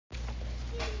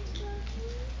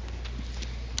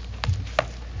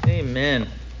Amen.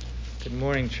 Good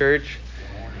morning, church.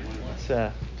 It's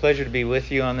a pleasure to be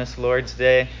with you on this Lord's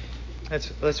Day.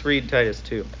 Let's read Titus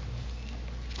 2.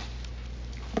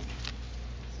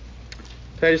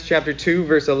 Titus chapter 2,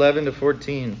 verse 11 to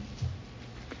 14.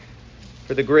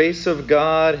 For the grace of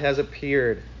God has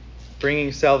appeared,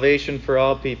 bringing salvation for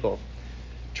all people,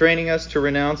 training us to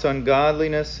renounce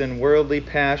ungodliness and worldly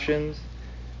passions,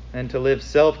 and to live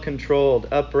self-controlled,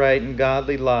 upright, and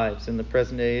godly lives in the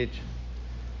present age,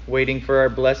 waiting for our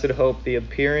blessed hope, the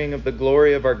appearing of the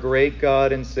glory of our great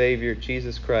God and Savior,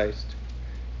 Jesus Christ,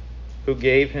 who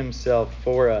gave himself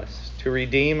for us to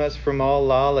redeem us from all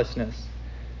lawlessness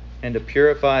and to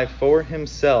purify for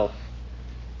himself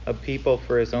a people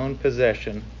for his own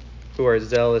possession who are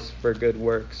zealous for good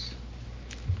works.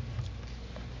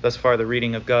 Thus far, the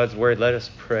reading of God's word. Let us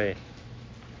pray.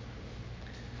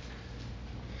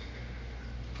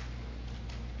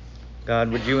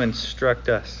 God, would you instruct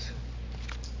us?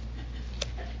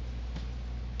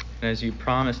 And as you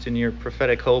promised in your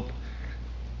prophetic hope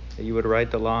that you would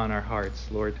write the law in our hearts,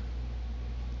 Lord,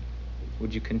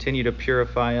 would you continue to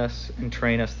purify us and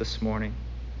train us this morning?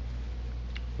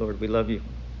 Lord, we love you.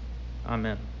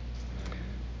 Amen.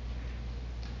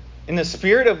 In the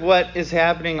spirit of what is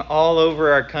happening all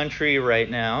over our country right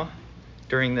now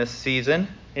during this season,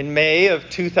 in May of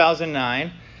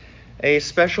 2009, a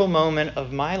special moment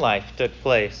of my life took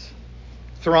place.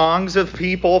 Throngs of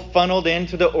people funneled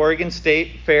into the Oregon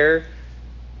State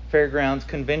Fairgrounds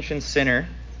Convention Center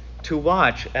to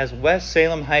watch as West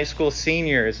Salem High School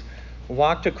seniors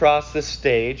walked across the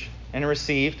stage and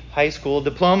received high school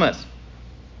diplomas.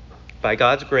 By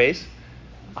God's grace,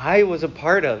 I was a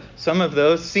part of some of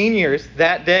those seniors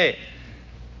that day.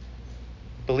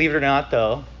 Believe it or not,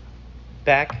 though,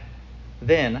 back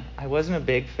then, I wasn't a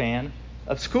big fan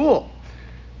of school.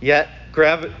 Yet,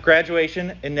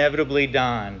 graduation inevitably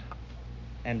dawned,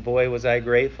 and boy, was I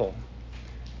grateful.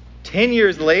 10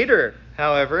 years later,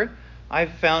 however, I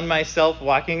found myself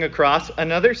walking across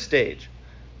another stage,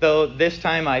 though this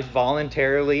time I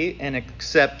voluntarily and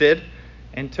accepted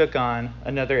and took on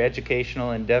another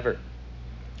educational endeavor.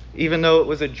 Even though it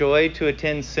was a joy to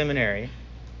attend seminary,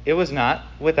 it was not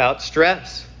without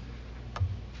stress.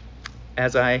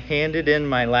 As I handed in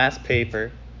my last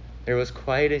paper, there was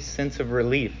quite a sense of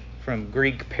relief from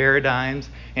Greek paradigms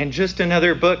and just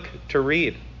another book to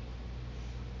read.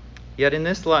 Yet in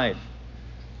this life,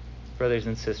 brothers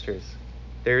and sisters,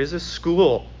 there is a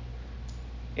school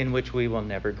in which we will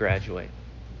never graduate.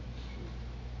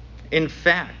 In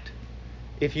fact,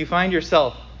 if you find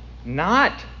yourself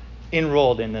not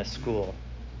enrolled in this school,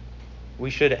 we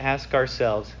should ask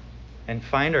ourselves and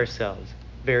find ourselves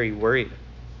very worried.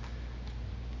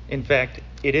 In fact,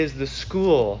 it is the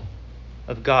school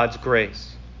of God's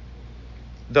grace.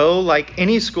 Though, like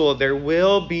any school, there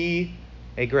will be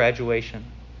a graduation.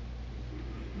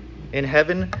 In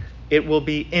heaven, it will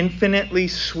be infinitely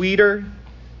sweeter,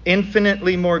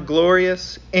 infinitely more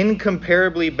glorious,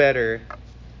 incomparably better,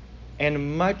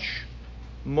 and much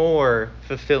more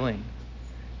fulfilling,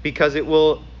 because it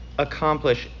will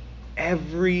accomplish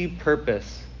every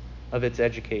purpose of its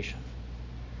education.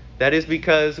 That is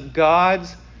because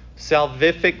God's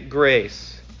salvific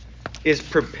grace is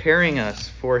preparing us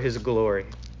for his glory,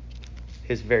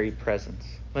 his very presence.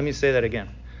 Let me say that again.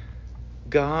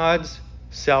 God's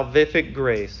salvific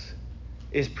grace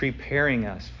is preparing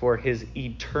us for his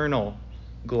eternal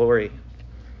glory.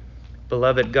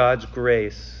 Beloved, God's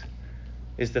grace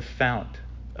is the fount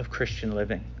of Christian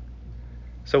living.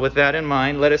 So with that in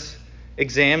mind, let us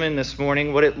examine this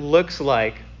morning what it looks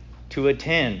like to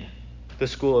attend the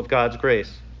school of God's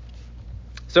grace.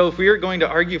 So if we are going to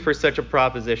argue for such a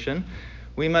proposition,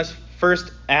 we must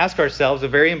first ask ourselves a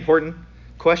very important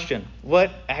question.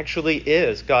 What actually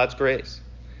is God's grace?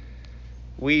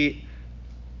 We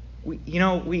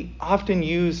often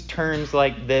use terms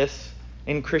like this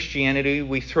in Christianity.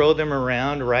 We throw them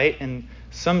around, right? And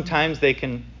sometimes they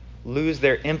can lose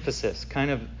their emphasis,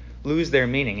 kind of lose their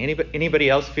meaning. Anybody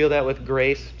else feel that with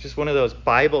grace? Just one of those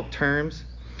Bible terms?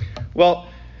 Well,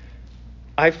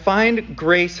 I find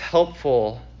grace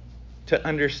helpful to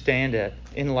understand it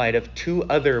in light of two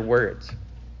other words,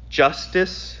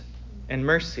 justice and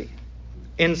mercy.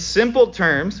 In simple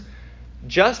terms,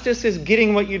 justice is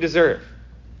getting what you deserve.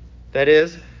 That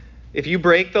is, if you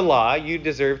break the law, you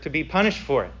deserve to be punished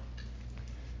for it.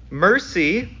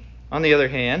 Mercy, on the other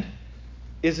hand,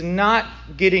 is not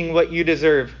getting what you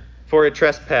deserve for a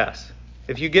trespass.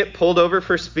 If you get pulled over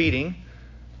for speeding,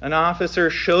 an officer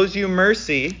shows you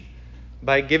mercy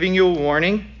by giving you a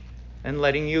warning and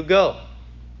letting you go.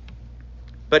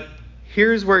 But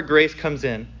here's where grace comes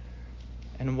in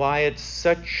and why it's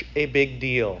such a big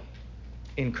deal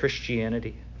in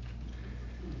Christianity.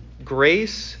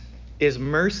 Grace is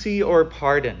mercy or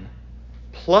pardon,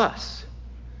 plus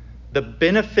the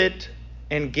benefit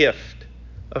and gift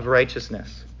of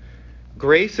righteousness.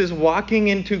 Grace is walking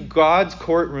into God's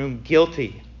courtroom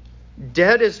guilty,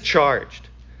 dead as charged.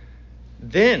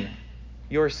 Then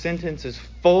your sentence is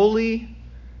fully,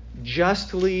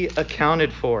 justly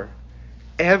accounted for,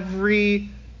 every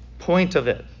point of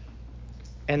it.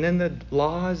 And then the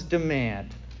law's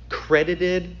demand,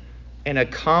 credited and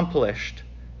accomplished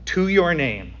to your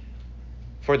name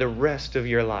for the rest of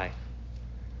your life.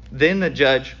 Then the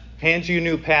judge hands you a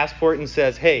new passport and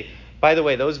says, hey, by the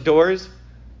way, those doors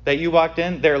that you walked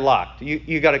in, they're locked.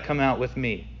 You got to come out with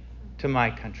me to my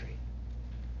country.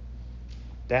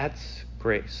 That's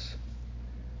grace.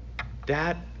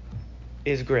 That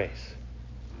is grace.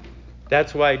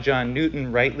 That's why John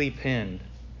Newton rightly penned,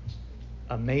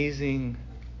 Amazing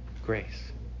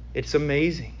Grace. It's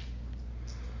amazing.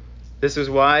 This is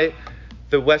why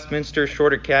the Westminster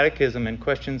Shorter Catechism in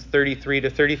questions 33 to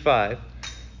 35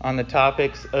 on the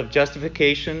topics of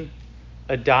justification,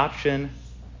 adoption,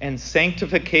 and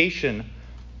sanctification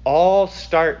all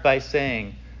start by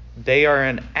saying they are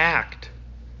an act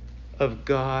of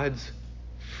God's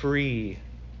free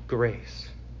grace.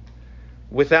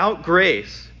 Without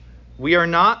grace, we are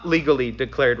not legally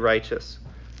declared righteous,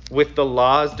 with the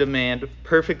law's demand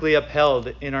perfectly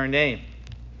upheld in our name.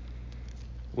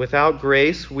 Without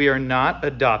grace, we are not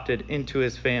adopted into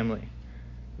his family,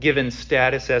 given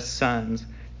status as sons,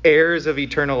 heirs of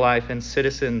eternal life, and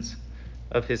citizens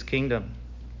of his kingdom.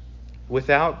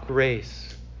 Without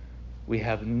grace, we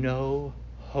have no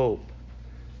hope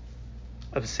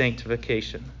of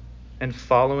sanctification and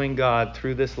following God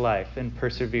through this life and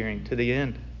persevering to the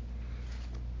end.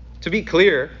 To be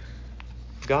clear,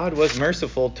 God was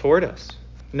merciful toward us.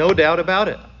 No doubt about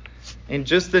it. In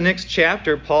just the next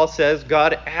chapter, Paul says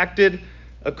God acted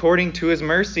according to his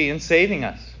mercy in saving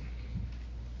us.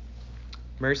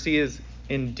 Mercy is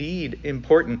indeed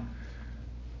important,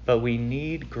 but we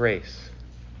need grace.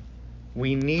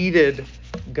 We needed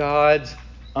God's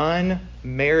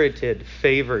unmerited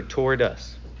favor toward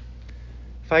us.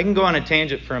 If I can go on a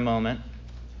tangent for a moment,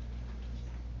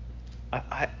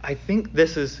 I think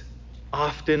this is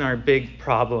often our big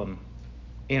problem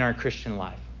in our Christian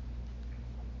life.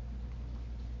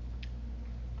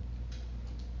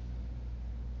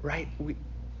 Right?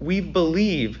 We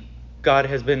believe God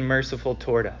has been merciful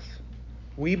toward us.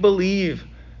 We believe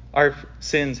our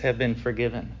sins have been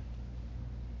forgiven.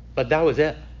 But that was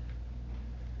it.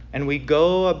 And we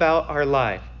go about our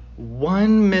life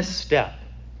one misstep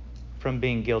from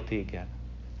being guilty again.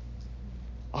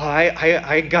 Oh,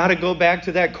 I got to go back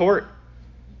to that court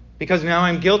because now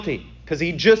I'm guilty because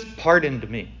he just pardoned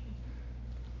me.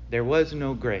 There was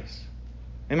no grace.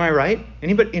 Am I right?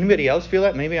 Anybody else feel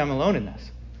that? Maybe I'm alone in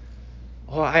this.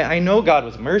 Oh, I know God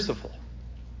was merciful,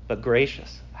 but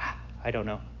gracious. I don't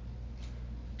know.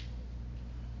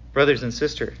 Brothers and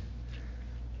sisters,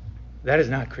 that is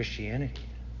not Christianity.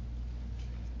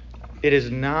 It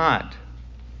is not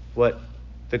what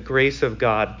the grace of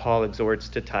God Paul exhorts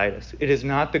to Titus. It is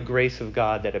not the grace of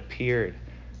God that appeared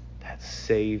that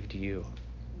saved you.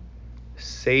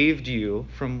 Saved you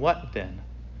from what then?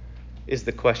 Is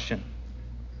the question.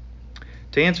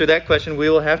 To answer that question, we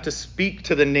will have to speak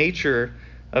to the nature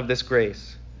of this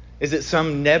grace. Is it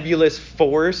some nebulous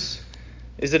force?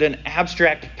 Is it an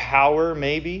abstract power,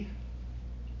 maybe?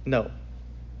 No.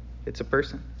 It's a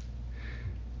person.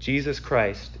 Jesus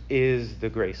Christ is the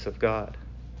grace of God.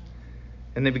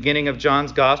 In the beginning of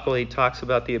John's Gospel, he talks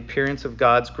about the appearance of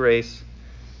God's grace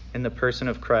in the person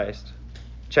of Christ.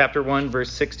 Chapter 1,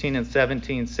 verse 16 and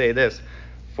 17 say this,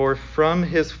 "For from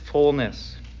his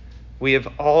fullness we have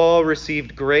all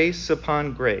received grace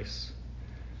upon grace.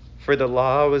 For the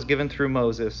law was given through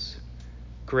Moses.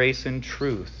 Grace and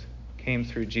truth came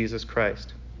through Jesus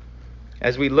Christ."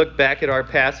 As we look back at our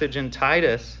passage in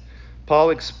Titus,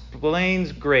 Paul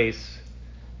explains grace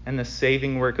and the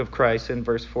saving work of Christ in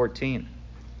verse 14.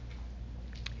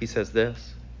 He says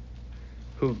this,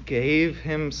 "Who gave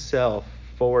himself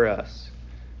for us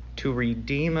to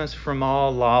redeem us from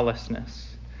all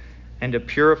lawlessness and to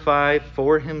purify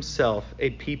for himself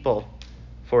a people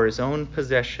for his own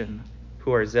possession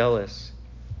who are zealous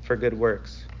for good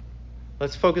works."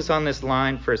 Let's focus on this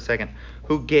line for a second.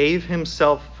 Who gave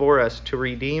himself for us to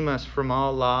redeem us from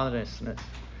all lawlessness.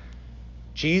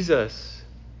 Jesus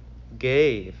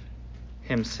gave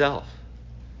himself.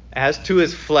 As to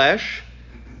his flesh,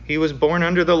 he was born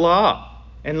under the law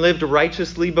and lived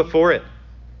righteously before it,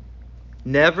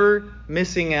 never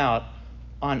missing out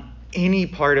on any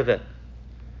part of it.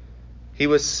 He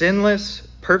was sinless,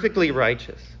 perfectly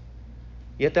righteous.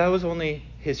 Yet that was only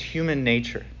his human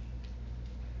nature.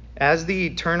 As the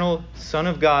eternal Son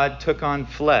of God took on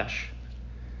flesh,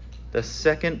 the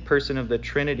second person of the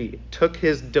Trinity took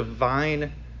his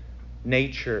divine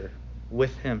nature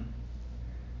with him.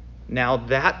 Now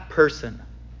that person,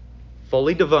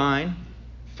 fully divine,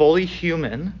 fully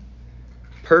human,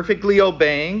 perfectly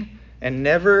obeying and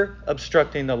never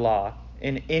obstructing the law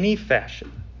in any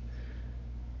fashion,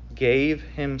 gave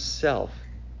himself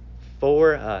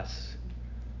for us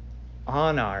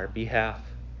on our behalf,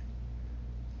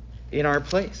 in our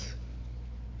place.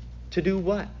 To do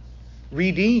what?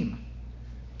 Redeem.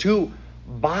 To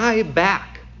buy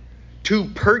back. To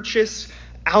purchase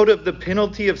out of the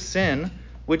penalty of sin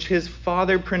which his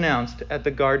Father pronounced at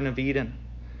the Garden of Eden.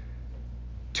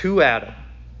 To Adam,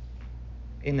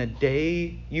 in the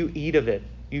day you eat of it,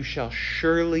 you shall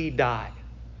surely die.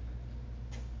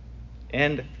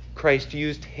 And Christ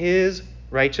used his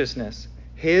righteousness,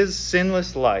 his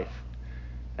sinless life,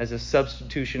 as a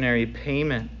substitutionary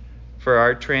payment for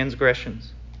our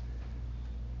transgressions,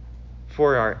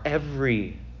 for our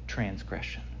every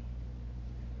transgression.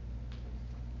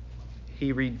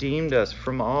 He redeemed us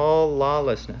from all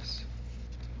lawlessness.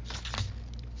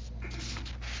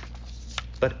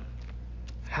 But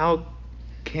how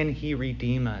can he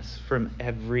redeem us from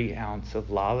every ounce of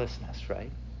lawlessness,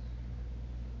 right?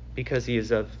 Because he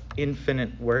is of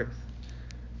infinite worth.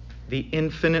 The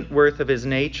infinite worth of his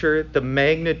nature, the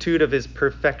magnitude of his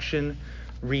perfection,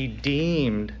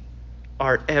 redeemed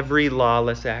our every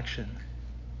lawless action.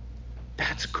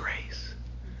 That's grace.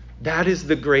 That is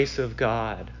the grace of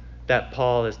God that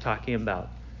Paul is talking about,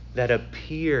 that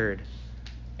appeared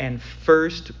and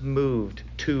first moved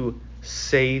to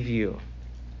save you.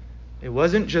 It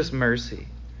wasn't just mercy.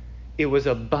 It was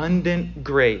abundant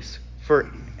grace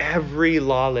for every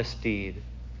lawless deed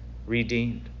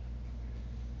redeemed.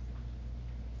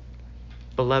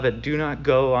 Beloved, do not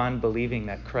go on believing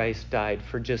that Christ died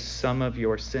for just some of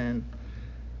your sin.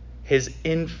 His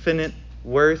infinite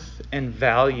worth and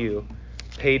value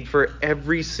paid for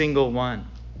every single one.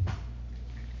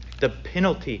 The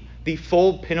penalty, the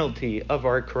full penalty of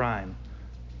our crime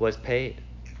was paid.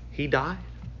 He died.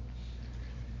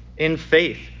 In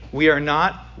faith, we are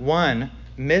not one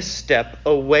misstep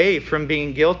away from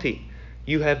being guilty.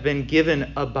 You have been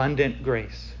given abundant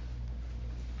grace.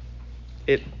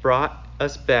 It brought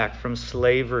us back from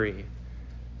slavery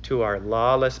to our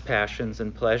lawless passions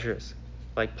and pleasures,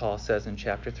 like Paul says in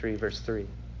chapter 3, verse 3.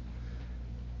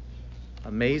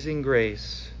 Amazing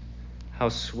grace, how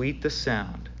sweet the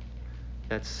sound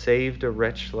that saved a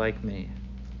wretch like me.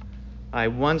 I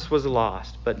once was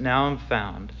lost, but now am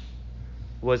found,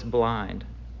 was blind,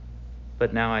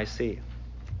 but now I see.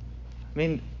 I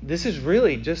mean, this is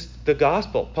really just the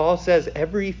gospel. Paul says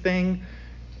everything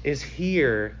is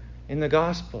here in the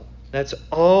gospel. That's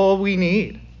all we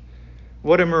need.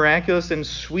 What a miraculous and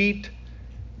sweet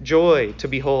joy to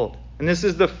behold. And this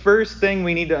is the first thing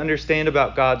we need to understand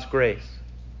about God's grace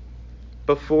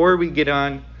before we get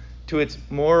on to its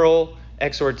moral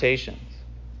exhortations.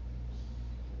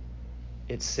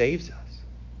 It saves us.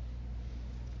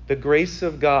 The grace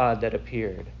of God that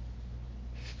appeared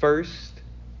first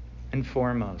and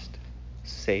foremost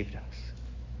saved us.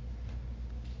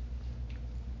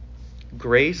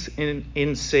 Grace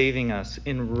in saving us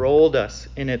enrolled us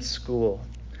in its school.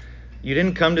 You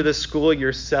didn't come to the school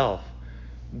yourself.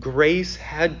 Grace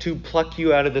had to pluck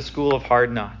you out of the school of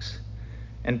hard knocks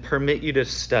and permit you to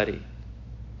study.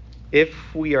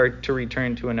 If we are to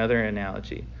return to another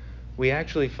analogy, we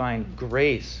actually find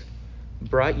grace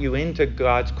brought you into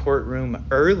God's courtroom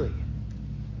early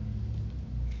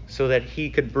so that he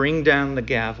could bring down the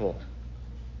gavel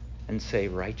and say,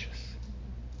 righteous.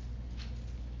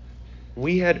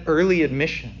 We had early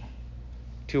admission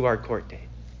to our court date,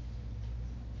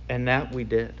 and that we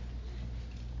did.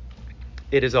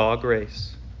 It is all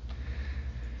grace.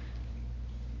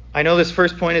 I know this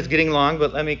first point is getting long,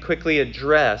 but let me quickly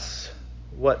address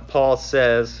what Paul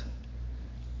says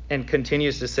and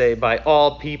continues to say, by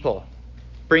all people,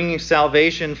 bringing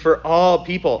salvation for all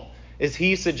people. Is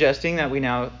he suggesting that we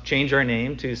now change our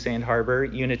name to Sand Harbor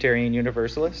Unitarian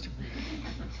Universalist?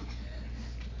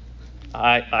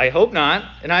 I hope not,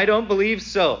 and I don't believe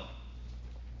so.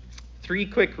 3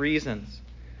 quick reasons.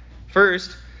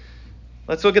 First,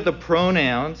 let's look at the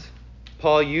pronouns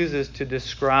Paul uses to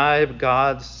describe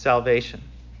God's salvation.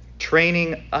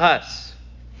 Training us,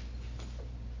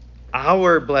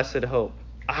 our blessed hope,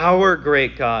 our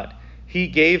great God. He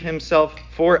gave himself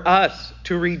for us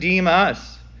to redeem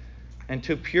us and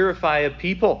to purify a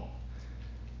people,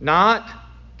 not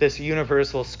this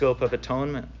universal scope of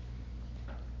atonement.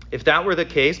 If that were the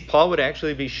case, Paul would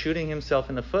actually be shooting himself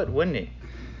in the foot, wouldn't he?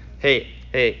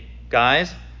 Hey,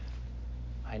 guys,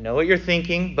 I know what you're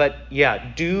thinking, but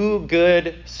yeah, do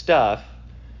good stuff.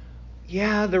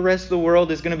 Yeah, the rest of the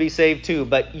world is going to be saved too,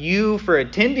 but you, for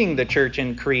attending the church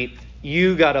in Crete,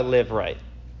 you got to live right.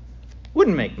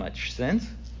 Wouldn't make much sense,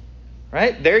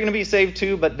 right? They're going to be saved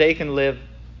too, but they can live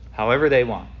however they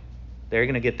want. They're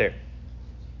going to get there.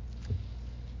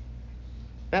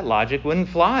 That logic wouldn't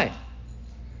fly.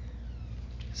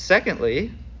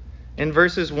 Secondly, in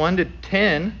verses 1 to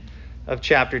 10 of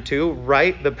chapter 2,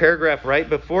 the paragraph right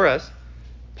before us,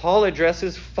 Paul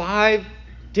addresses 5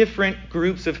 different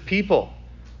groups of people.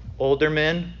 Older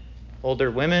men,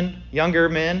 older women, younger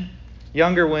men,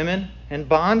 younger women, and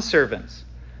bondservants.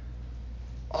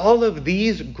 All of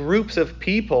these groups of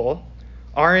people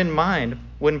are in mind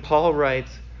when Paul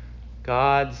writes,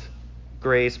 God's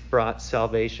grace brought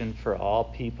salvation for all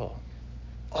people.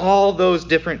 All those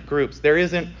different groups. There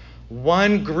isn't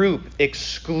one group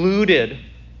excluded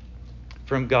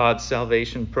from God's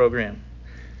salvation program.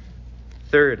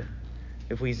 Third,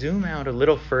 if we zoom out a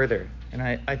little further, and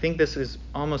I think this is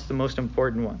almost the most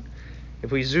important one.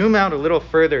 If we zoom out a little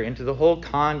further into the whole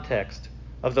context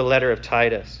of the letter of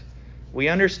Titus, we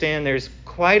understand there's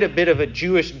quite a bit of a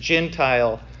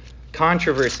Jewish-Gentile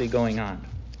controversy going on.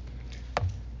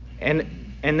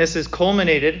 And this is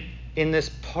culminated in this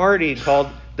party called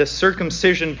the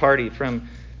circumcision party from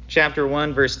chapter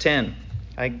 1, verse 10.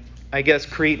 I guess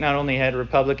Crete not only had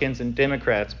Republicans and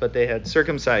Democrats, but they had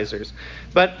circumcisers.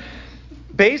 But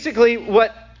basically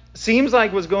what seems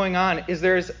like was going on is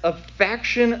there's a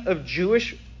faction of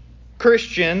Jewish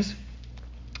Christians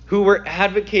who were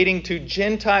advocating to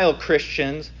Gentile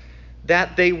Christians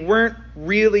that they weren't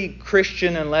really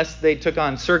Christian unless they took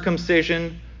on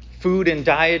circumcision, food and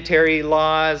dietary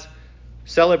laws,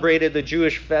 celebrated the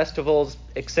Jewish festivals,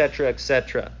 etc.,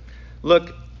 etc.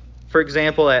 Look, for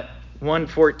example, at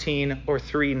 1:14 or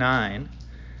 3:9.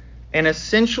 And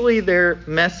essentially their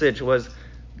message was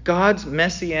God's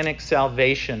messianic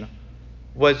salvation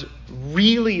was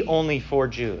really only for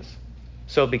Jews,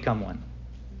 so become one.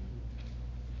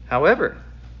 However,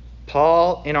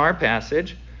 Paul, in our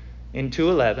passage, in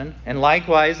 2:11, and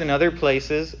likewise in other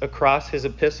places across his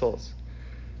epistles,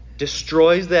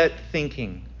 destroys that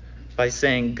thinking by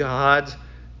saying God's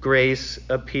grace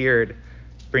appeared,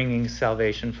 bringing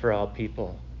salvation for all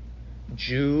people,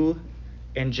 Jew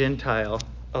and Gentile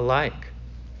alike.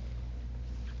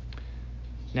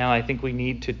 Now I think we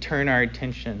need to turn our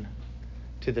attention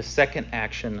to the second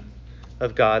action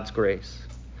of God's grace,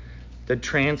 the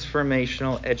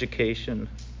transformational education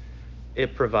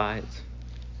it provides.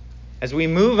 As we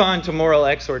move on to moral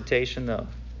exhortation, though,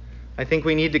 I think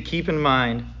we need to keep in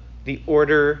mind the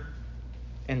order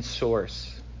and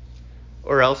source,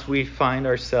 or else we find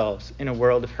ourselves in a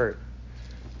world of hurt.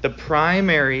 The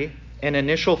primary and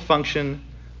initial function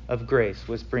of grace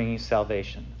was bringing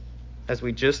salvation, as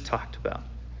we just talked about.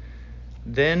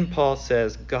 Then Paul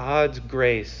says God's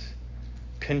grace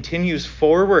continues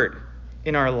forward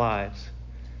in our lives,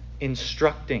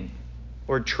 instructing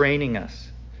or training us,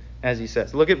 as he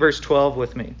says. Look at verse 12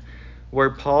 with me, where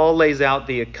Paul lays out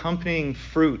the accompanying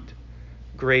fruit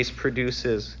grace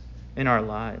produces in our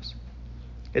lives.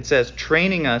 It says,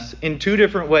 training us in 2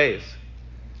 different ways: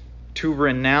 to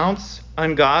renounce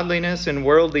ungodliness and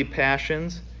worldly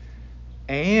passions,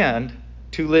 and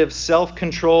to live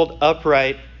self-controlled,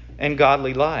 upright, and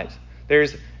godly lives.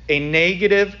 There's a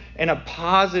negative and a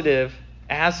positive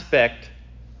aspect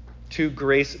to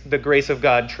grace, the grace of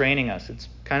God training us. It's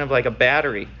kind of like a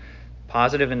battery,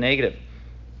 positive and negative.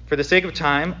 For the sake of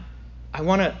time, I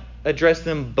want to address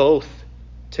them both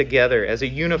together as a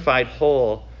unified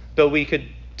whole, though we could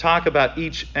talk about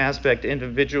each aspect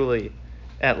individually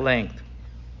at length.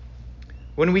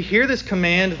 When we hear this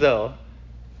command, though,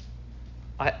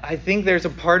 I think there's a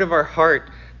part of our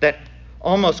heart that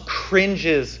almost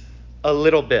cringes a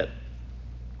little bit.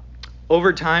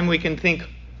 Over time, we can think,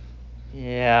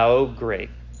 yeah, oh great.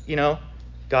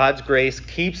 God's grace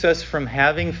keeps us from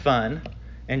having fun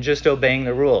and just obeying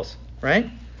the rules, right?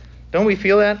 Don't we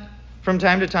feel that from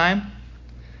time to time?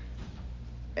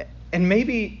 And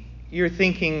maybe you're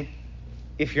thinking,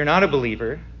 if you're not a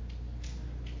believer,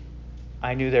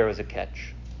 I knew there was a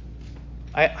catch.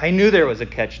 I knew there was a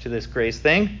catch to this grace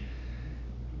thing.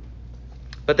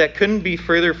 But that couldn't be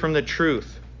further from the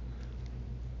truth.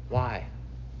 Why?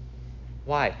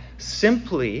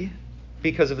 Simply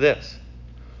because of this.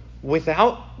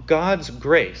 Without God's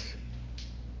grace,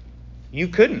 you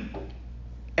couldn't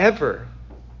ever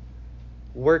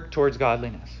work towards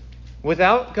godliness.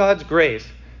 Without God's grace,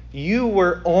 you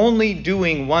were only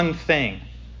doing one thing,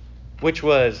 which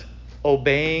was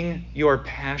obeying your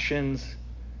passions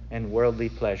and worldly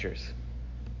pleasures.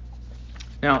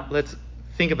 Now, let's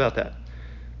think about that.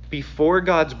 Before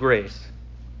God's grace,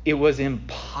 it was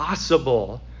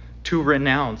impossible to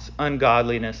renounce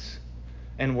ungodliness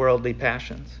and worldly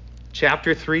passions.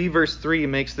 Chapter 3, verse 3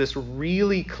 makes this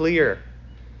really clear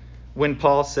when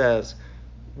Paul says,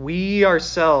 "We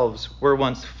ourselves were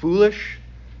once foolish,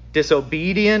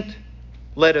 disobedient,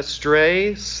 led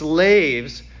astray,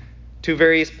 slaves to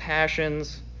various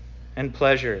passions and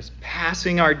pleasures,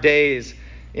 passing our days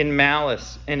in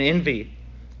malice and envy,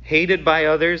 hated by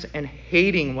others and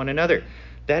hating one another."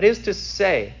 That is to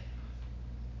say,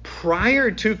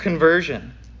 prior to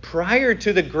conversion, prior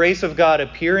to the grace of God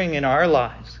appearing in our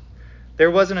lives,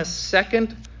 there wasn't a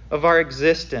second of our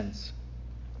existence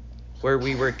where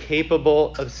we were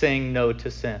capable of saying no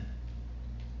to sin.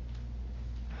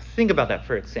 Think about that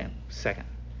for a second.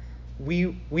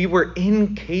 We were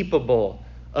incapable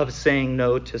of saying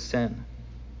no to sin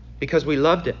because we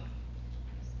loved it.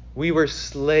 We were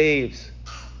slaves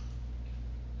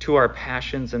to our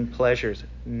passions and pleasures.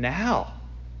 Now,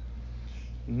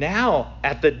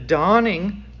 at the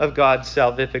dawning of God's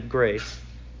salvific grace,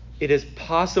 it is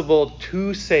possible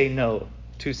to say no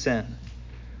to sin.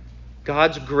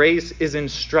 God's grace is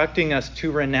instructing us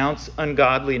to renounce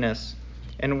ungodliness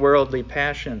and worldly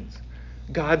passions.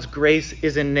 God's grace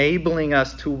is enabling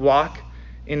us to walk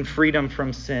in freedom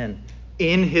from sin,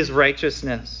 in his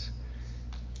righteousness.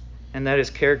 And that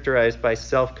is characterized by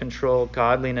self-control,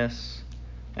 godliness,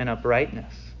 and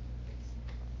uprightness.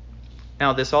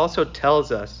 Now, this also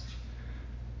tells us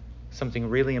something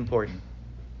really important.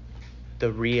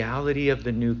 The reality of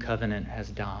the new covenant has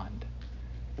dawned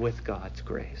with God's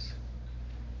grace.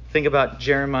 Think about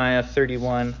Jeremiah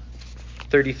 31,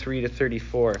 33 to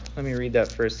 34. Let me read that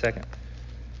for a second.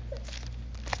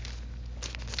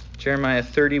 Jeremiah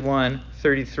 31,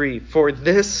 33. "For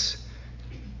this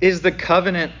is the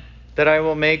covenant that I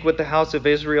will make with the house of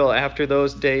Israel after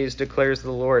those days, declares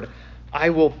the Lord. I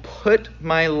will put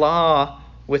my law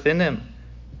within them,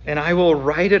 and I will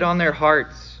write it on their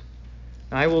hearts.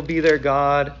 I will be their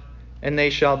God, and they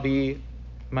shall be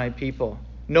my people.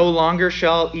 No longer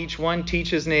shall each one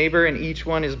teach his neighbor and each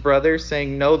one his brother,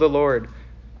 saying, 'Know the Lord,'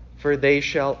 for they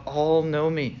shall all know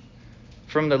me,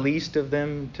 from the least of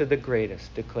them to the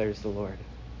greatest, declares the Lord."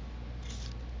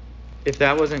 If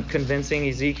that wasn't convincing,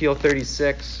 Ezekiel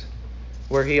 36,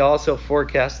 where he also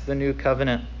forecasts the new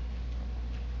covenant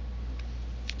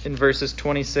in verses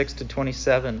 26 to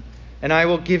 27. "And I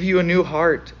will give you a new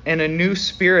heart, and a new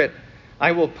spirit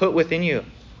I will put within you.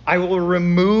 I will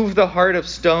remove the heart of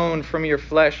stone from your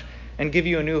flesh and give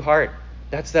you a new heart."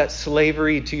 That's that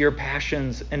slavery to your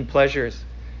passions and pleasures.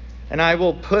 "And I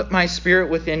will put my spirit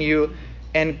within you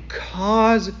and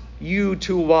cause you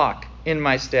to walk in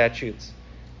my statutes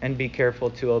and be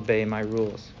careful to obey my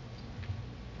rules."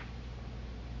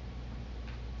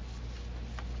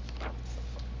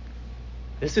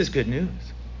 This is good news.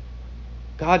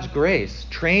 God's grace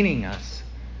training us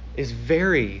is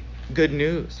very good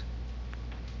news.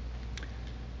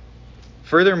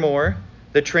 Furthermore,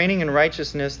 the training in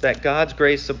righteousness that God's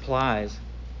grace supplies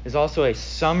is also a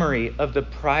summary of the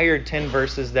prior 10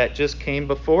 verses that just came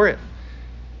before it.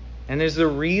 And there's a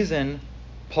reason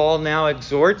Paul now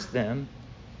exhorts them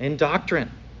in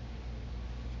doctrine.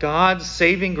 God's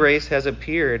saving grace has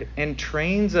appeared and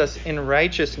trains us in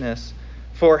righteousness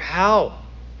for how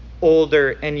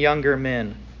older and younger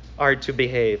men are to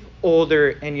behave, older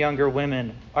and younger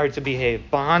women are to behave,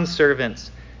 bondservants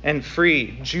and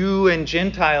free, Jew and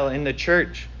Gentile in the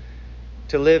church,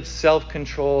 to live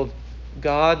self-controlled,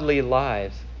 godly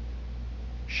lives,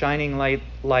 shining light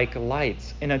like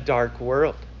lights in a dark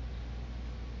world.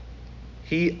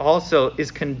 He also is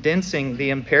condensing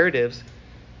the imperatives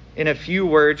in a few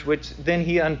words, which then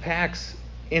he unpacks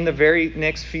in the very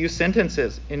next few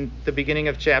sentences in the beginning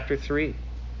of chapter 3.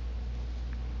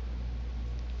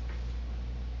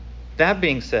 That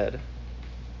being said,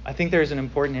 I think there's an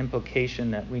important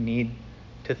implication that we need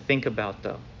to think about,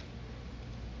 though.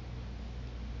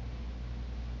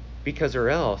 Because or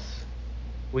else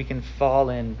we can fall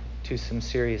into some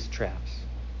serious traps.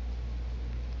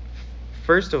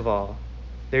 First of all,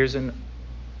 there's an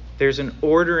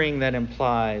ordering that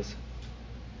implies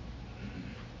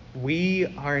we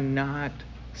are not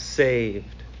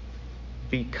saved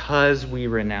because we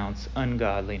renounce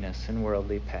ungodliness and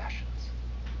worldly passions,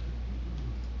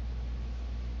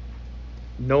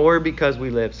 nor because we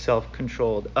live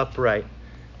self-controlled, upright,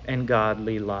 and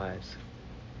godly lives.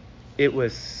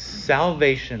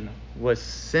 Salvation was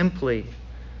simply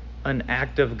an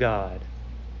act of God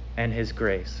and his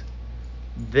grace.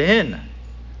 Then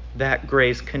that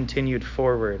grace continued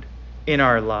forward in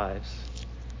our lives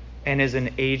and is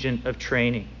an agent of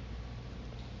training.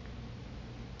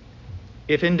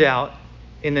 If in doubt,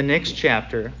 in the next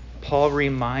chapter, Paul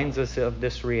reminds us of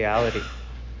this reality.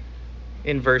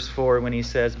 In verse 4 when he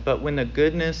says, "But when the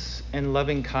goodness and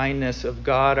loving kindness of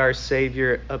God our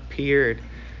Savior appeared,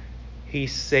 he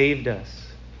saved us,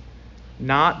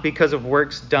 not because of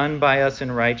works done by us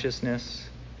in righteousness,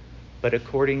 but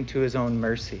according to his own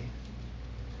mercy."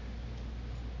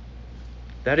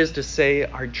 That is to say,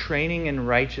 our training in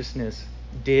righteousness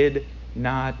did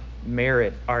not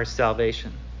merit our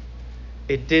salvation.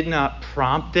 It did not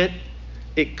prompt it.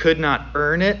 It could not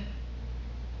earn it.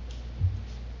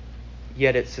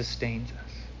 Yet it sustains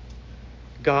us.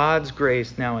 God's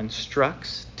grace now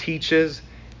instructs, teaches,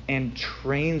 and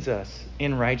trains us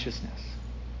in righteousness,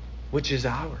 which is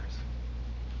ours.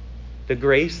 The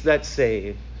grace that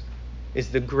saves is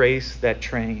the grace that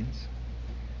trains.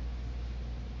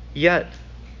 Yet,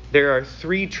 there are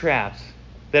 3 traps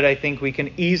that I think we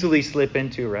can easily slip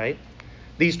into, right?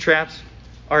 These traps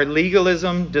are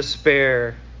legalism,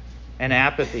 despair, and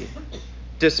apathy.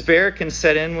 Despair can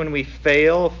set in when we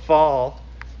fail, fall,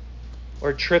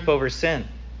 or trip over sin.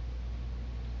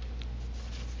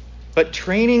 But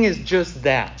training is just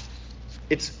that.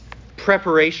 It's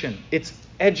preparation. It's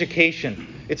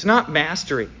education. It's not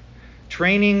mastery.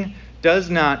 Training does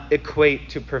not equate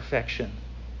to perfection.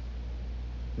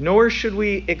 Nor should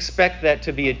we expect that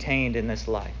to be attained in this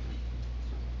life.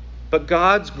 But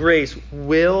God's grace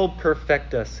will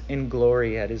perfect us in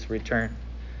glory at his return.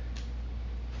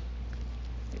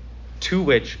 To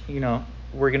which,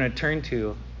 we're going to turn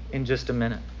to in just a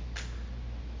minute.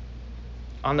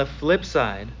 On the flip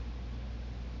side,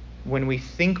 when we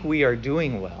think we are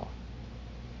doing well,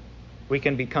 we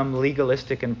can become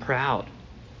legalistic and proud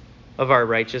of our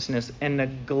righteousness and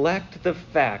neglect the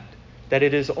fact that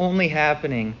it is only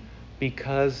happening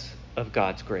because of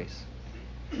God's grace.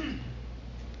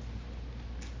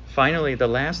 Finally, the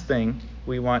last thing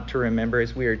we want to remember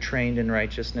is we are trained in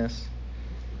righteousness,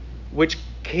 which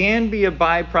can be a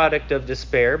byproduct of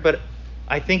despair, but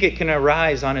I think it can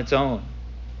arise on its own,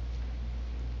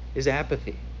 is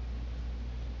apathy.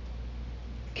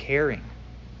 Caring.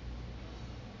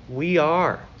 We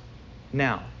are,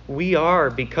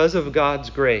 because of God's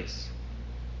grace,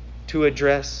 to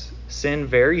address sin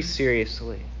very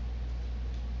seriously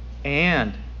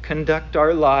and conduct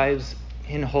our lives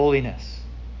in holiness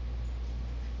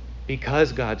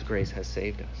because God's grace has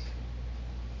saved us.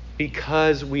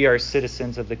 Because we are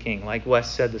citizens of the King, like Wes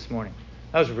said this morning.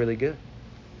 That was really good.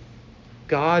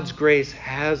 God's grace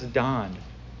has dawned,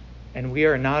 and we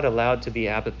are not allowed to be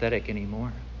apathetic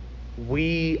anymore.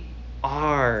 We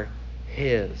are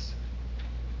his.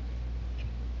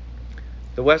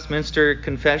 The Westminster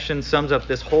Confession sums up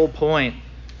this whole point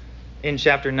in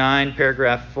chapter 9,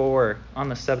 paragraph 4, on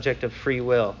the subject of free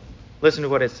will. Listen to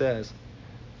what it says.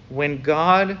 When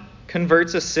God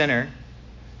converts a sinner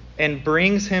and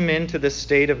brings him into the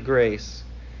state of grace,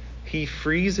 he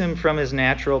frees him from his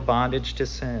natural bondage to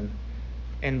sin.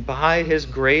 And by his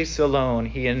grace alone,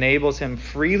 he enables him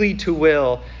freely to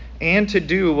will and to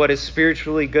do what is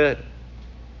spiritually good.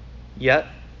 Yet,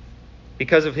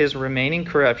 because of his remaining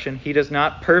corruption, he does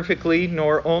not perfectly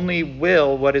nor only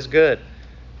will what is good,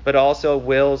 but also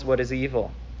wills what is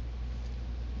evil.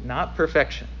 Not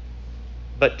perfection,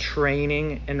 but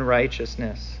training in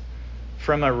righteousness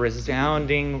from a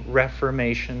resounding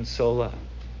Reformation sola.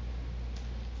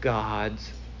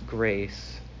 God's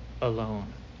grace alone.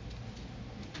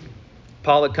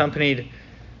 Paul accompanied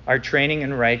our training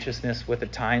in righteousness with a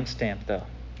timestamp, though.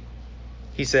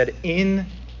 He said, in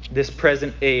this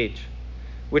present age,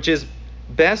 which is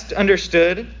best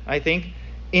understood, I think,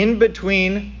 in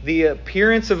between the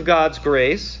appearance of God's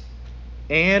grace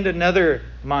and another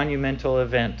monumental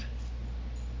event,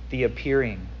 the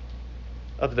appearing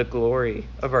of the glory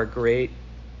of our great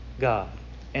God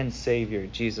and Savior,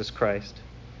 Jesus Christ.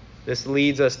 This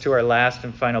leads us to our last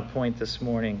and final point this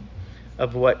morning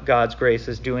of what God's grace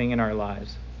is doing in our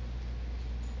lives.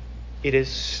 It is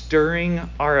stirring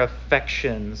our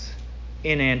affections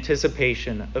in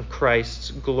anticipation of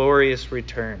Christ's glorious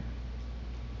return.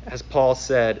 As Paul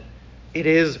said, it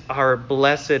is our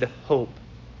blessed hope.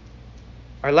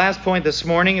 Our last point this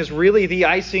morning is really the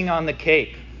icing on the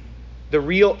cake, the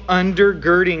real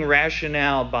undergirding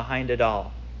rationale behind it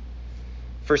all.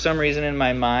 For some reason in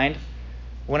my mind,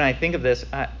 when I think of this,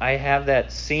 I have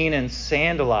that scene in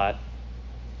Sandlot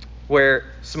where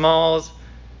Smalls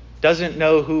doesn't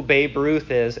know who Babe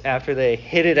Ruth is after they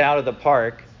hit it out of the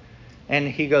park. And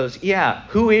he goes, yeah,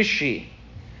 who is she?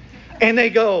 And they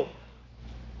go,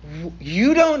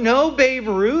 you don't know Babe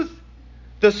Ruth?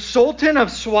 The Sultan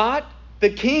of Swat? the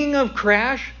king of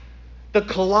crash, the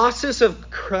colossus of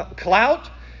clout,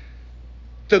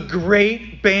 the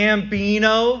great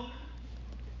Bambino.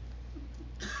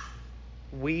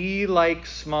 We, like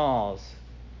Smalls,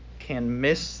 can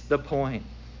miss the point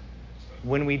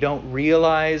when we don't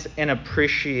realize and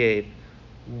appreciate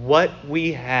what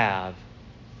we have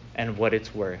and what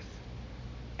it's worth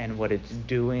and what it's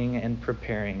doing and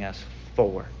preparing us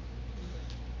for.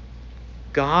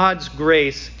 God's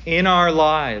grace in our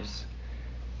lives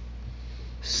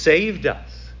saved us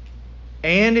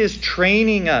and is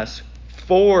training us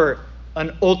for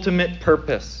an ultimate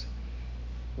purpose,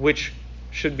 which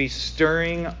should be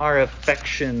stirring our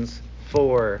affections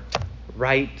for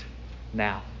right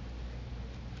now.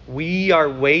 We are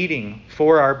waiting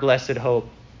for our blessed hope.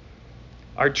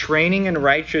 Our training in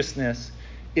righteousness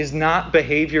is not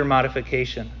behavior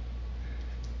modification.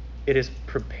 It is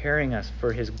preparing us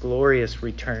for his glorious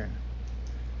return.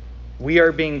 We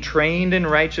are being trained in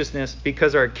righteousness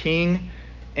because our King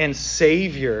and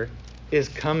Savior is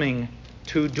coming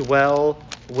to dwell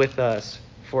with us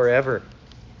forever.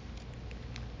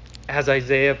 As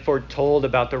Isaiah foretold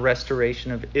about the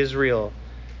restoration of Israel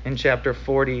in chapter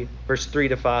 40, verse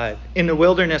 3-5. In the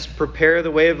wilderness, prepare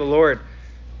the way of the Lord.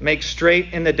 Make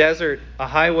straight in the desert a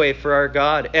highway for our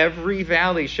God. Every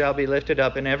valley shall be lifted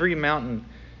up, and every mountain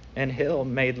and hill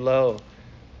made low.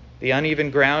 The uneven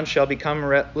ground shall become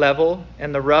level,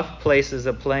 and the rough places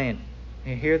a plain.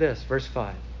 And hear this, verse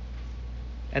 5.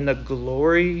 And the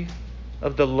glory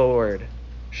of the Lord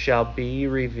shall be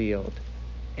revealed,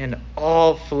 and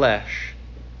all flesh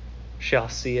shall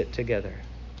see it together.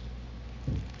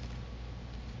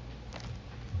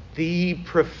 The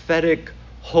prophetic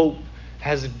hope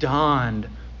has dawned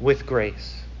with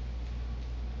grace.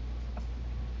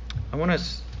 I want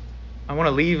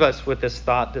to leave us with this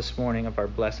thought this morning of our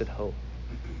blessed hope.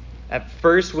 At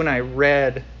first, when I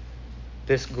read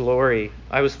this glory,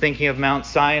 I was thinking of Mount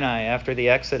Sinai after the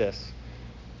Exodus,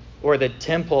 or the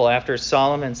temple after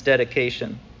Solomon's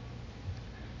dedication.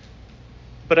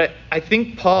 But I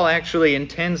think Paul actually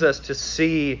intends us to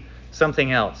see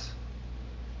something else.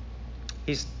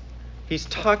 He's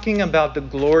talking about the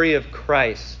glory of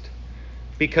Christ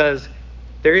because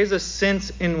there is a sense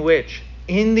in which,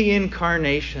 in the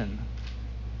incarnation,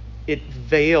 it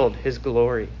veiled his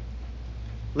glory.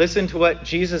 Listen to what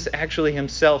Jesus actually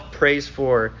himself prays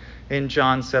for in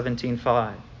John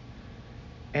 17:5.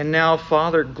 And now,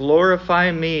 Father,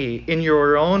 glorify me in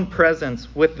your own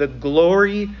presence with the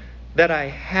glory that I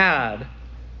had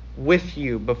with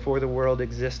you before the world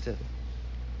existed.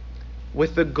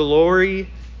 With the glory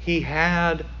he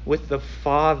had with the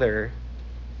Father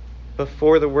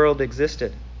before the world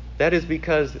existed. That is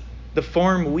because the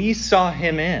form we saw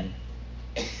him in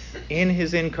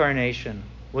his incarnation,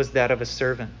 was that of a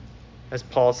servant, as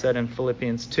Paul said in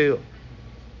Philippians 2.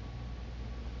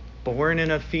 Born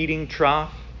in a feeding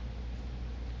trough,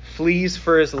 flees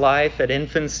for his life at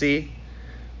infancy,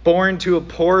 born to a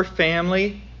poor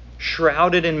family,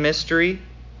 shrouded in mystery,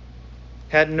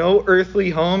 had no earthly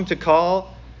home to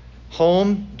call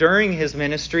home during his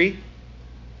ministry,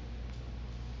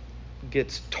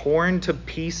 gets torn to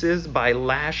pieces by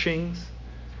lashings,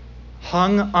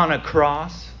 hung on a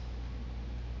cross,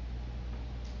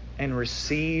 and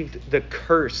received the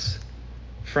curse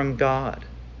from God.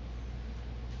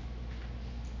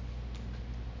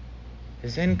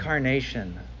 His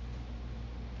incarnation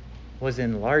was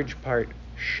in large part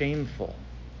shameful.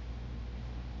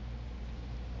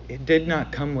 It did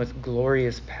not come with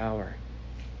glorious power.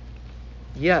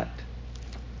 Yet,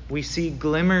 we see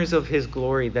glimmers of his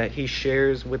glory that he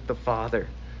shares with the Father,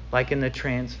 like in the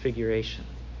Transfiguration.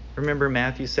 Remember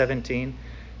Matthew 17?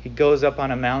 He goes up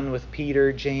on a mountain with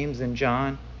Peter, James, and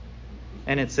John,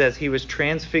 and it says he was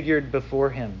transfigured before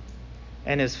him,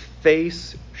 and his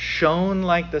face shone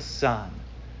like the sun,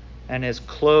 and his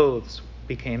clothes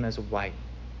became as white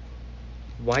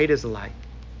as light.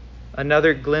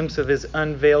 Another glimpse of his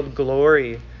unveiled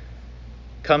glory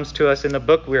comes to us in the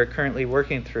book we are currently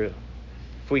working through.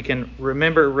 If we can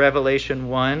remember Revelation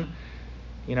 1,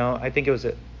 I think it was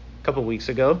a couple weeks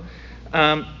ago,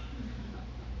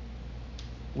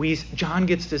 John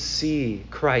gets to see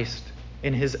Christ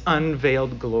in his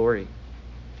unveiled glory.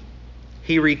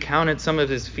 He recounted some of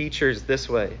his features this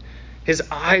way. His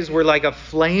eyes were like a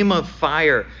flame of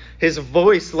fire, his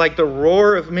voice like the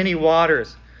roar of many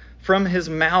waters. From his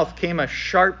mouth came a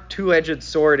sharp two-edged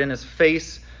sword, and his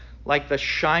face like the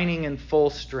shining in full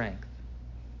strength,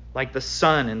 like the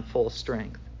sun in full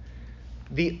strength.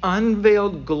 The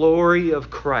unveiled glory of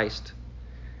Christ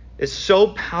is so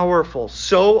powerful,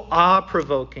 so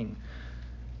awe-provoking,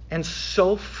 and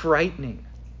so frightening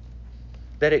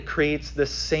that it creates the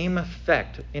same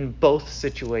effect in both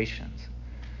situations.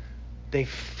 They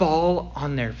fall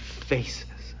on their faces.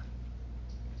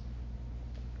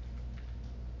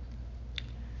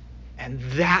 And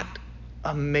that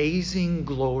amazing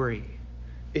glory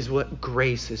is what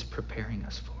grace is preparing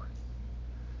us for.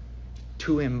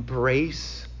 To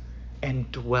embrace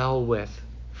and dwell with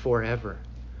forever.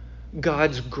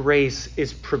 God's grace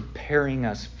is preparing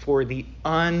us for the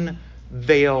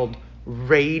unveiled,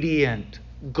 radiant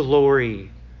glory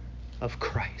of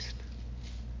Christ.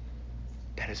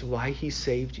 That is why he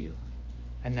saved you,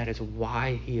 and that is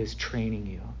why he is training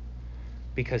you,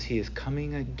 because he is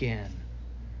coming again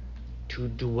to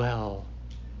dwell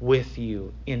with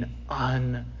you in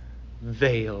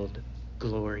unveiled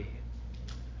glory.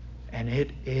 And it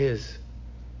is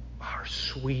our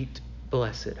sweet,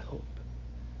 blessed hope.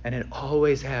 And it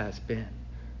always has been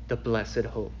the blessed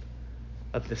hope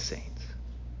of the saints.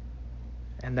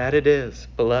 And that it is,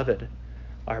 beloved,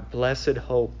 our blessed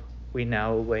hope we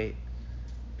now await,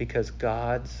 because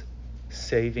God's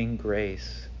saving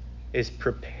grace is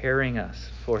preparing us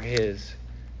for his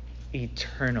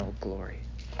eternal glory.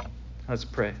 Let's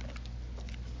pray.